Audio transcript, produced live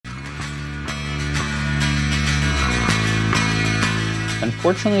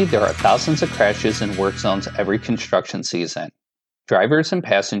Unfortunately, there are thousands of crashes in work zones every construction season. Drivers and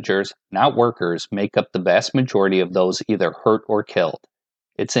passengers, not workers, make up the vast majority of those either hurt or killed.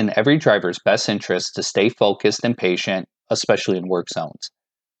 It's in every driver's best interest to stay focused and patient, especially in work zones.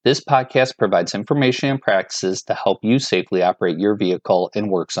 This podcast provides information and practices to help you safely operate your vehicle in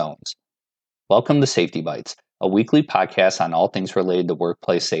work zones. Welcome to Safety Bites, a weekly podcast on all things related to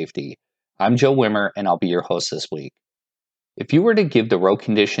workplace safety. I'm Joe Wimmer, and I'll be your host this week. If you were to give the road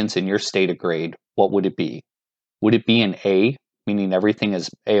conditions in your state a grade, what would it be? Would it be an A, meaning everything is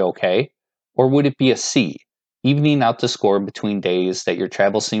A-OK? Or would it be a C, evening out the score between days that your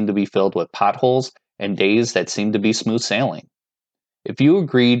travels seem to be filled with potholes and days that seem to be smooth sailing? If you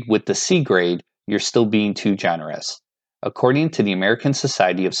agreed with the C grade, you're still being too generous. According to the American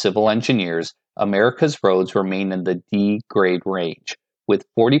Society of Civil Engineers, America's roads remain in the D grade range, with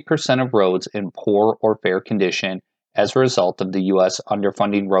 40% of roads in poor or fair condition as a result of the U.S.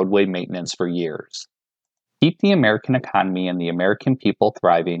 underfunding roadway maintenance for years. To keep the American economy and the American people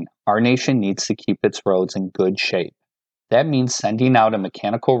thriving, our nation needs to keep its roads in good shape. That means sending out a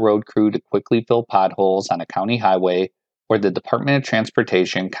mechanical road crew to quickly fill potholes on a county highway, or the Department of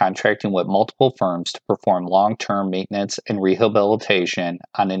Transportation contracting with multiple firms to perform long-term maintenance and rehabilitation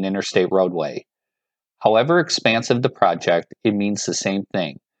on an interstate roadway. However expansive the project, it means the same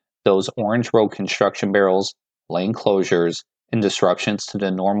thing: those orange road construction barrels, lane closures, and disruptions to the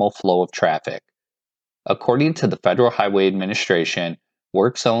normal flow of traffic. According to the Federal Highway Administration,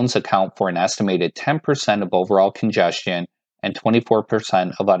 work zones account for an estimated 10% of overall congestion and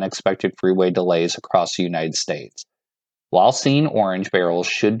 24% of unexpected freeway delays across the United States. While seeing orange barrels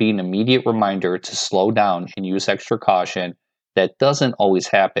should be an immediate reminder to slow down and use extra caution, that doesn't always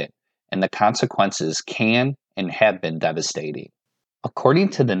happen, and the consequences can and have been devastating. According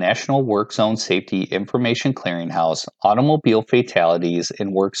to the National Work Zone Safety Information Clearinghouse, automobile fatalities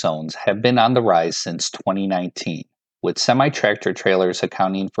in work zones have been on the rise since 2019, with semi-tractor trailers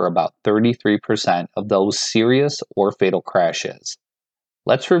accounting for about 33% of those serious or fatal crashes.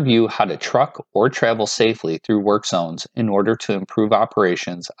 Let's review how to truck or travel safely through work zones in order to improve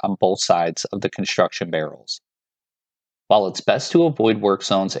operations on both sides of the construction barrels. While it's best to avoid work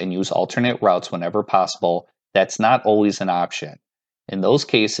zones and use alternate routes whenever possible, that's not always an option. In those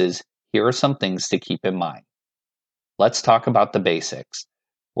cases, here are some things to keep in mind. Let's talk about the basics.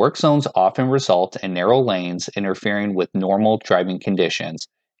 Work zones often result in narrow lanes interfering with normal driving conditions,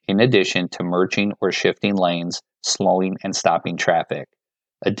 in addition to merging or shifting lanes, slowing and stopping traffic.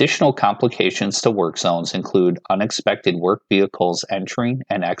 Additional complications to work zones include unexpected work vehicles entering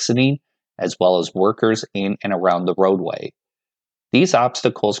and exiting, as well as workers in and around the roadway. These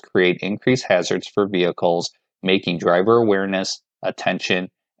obstacles create increased hazards for vehicles, making driver awareness, attention,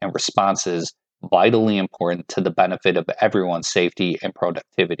 and responses vitally important to the benefit of everyone's safety and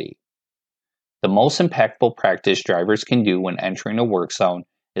productivity. The most impactful practice drivers can do when entering a work zone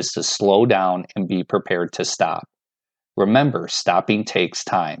is to slow down and be prepared to stop. Remember, stopping takes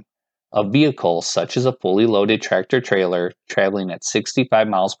time. A vehicle, such as a fully loaded tractor-trailer traveling at 65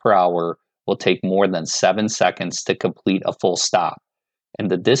 miles per hour, will take more than 7 seconds to complete a full stop, and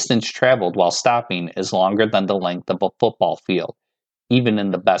the distance traveled while stopping is longer than the length of a football field, even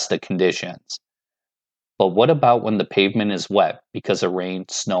in the best of conditions. But what about when the pavement is wet because of rain,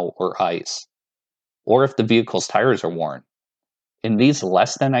 snow, or ice? Or if the vehicle's tires are worn? In these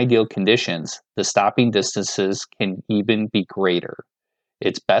less than ideal conditions, the stopping distances can even be greater.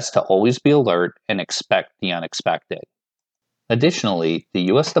 It's best to always be alert and expect the unexpected. Additionally, the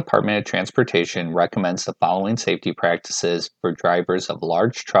U.S. Department of Transportation recommends the following safety practices for drivers of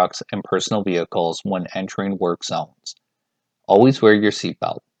large trucks and personal vehicles when entering work zones. Always wear your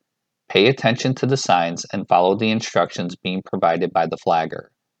seatbelt. Pay attention to the signs and follow the instructions being provided by the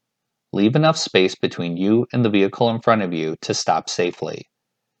flagger. Leave enough space between you and the vehicle in front of you to stop safely.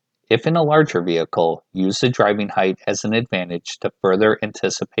 If in a larger vehicle, use the driving height as an advantage to further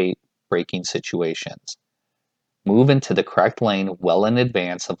anticipate braking situations. Move into the correct lane well in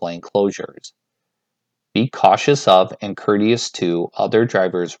advance of lane closures. Be cautious of and courteous to other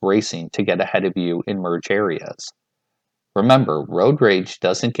drivers racing to get ahead of you in merge areas. Remember, road rage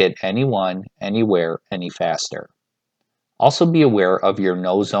doesn't get anyone, anywhere, any faster. Also be aware of your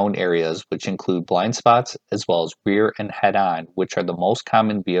no-zone areas, which include blind spots as well as rear and head-on, which are the most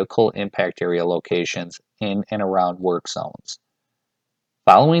common vehicle impact area locations in and around work zones.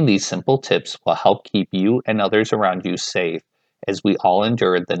 Following these simple tips will help keep you and others around you safe as we all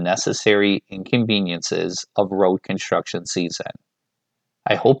endure the necessary inconveniences of road construction season.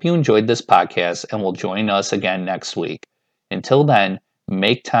 I hope you enjoyed this podcast and will join us again next week. Until then,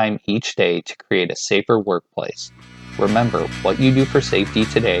 make time each day to create a safer workplace. Remember, what you do for safety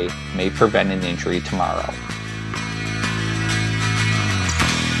today may prevent an injury tomorrow.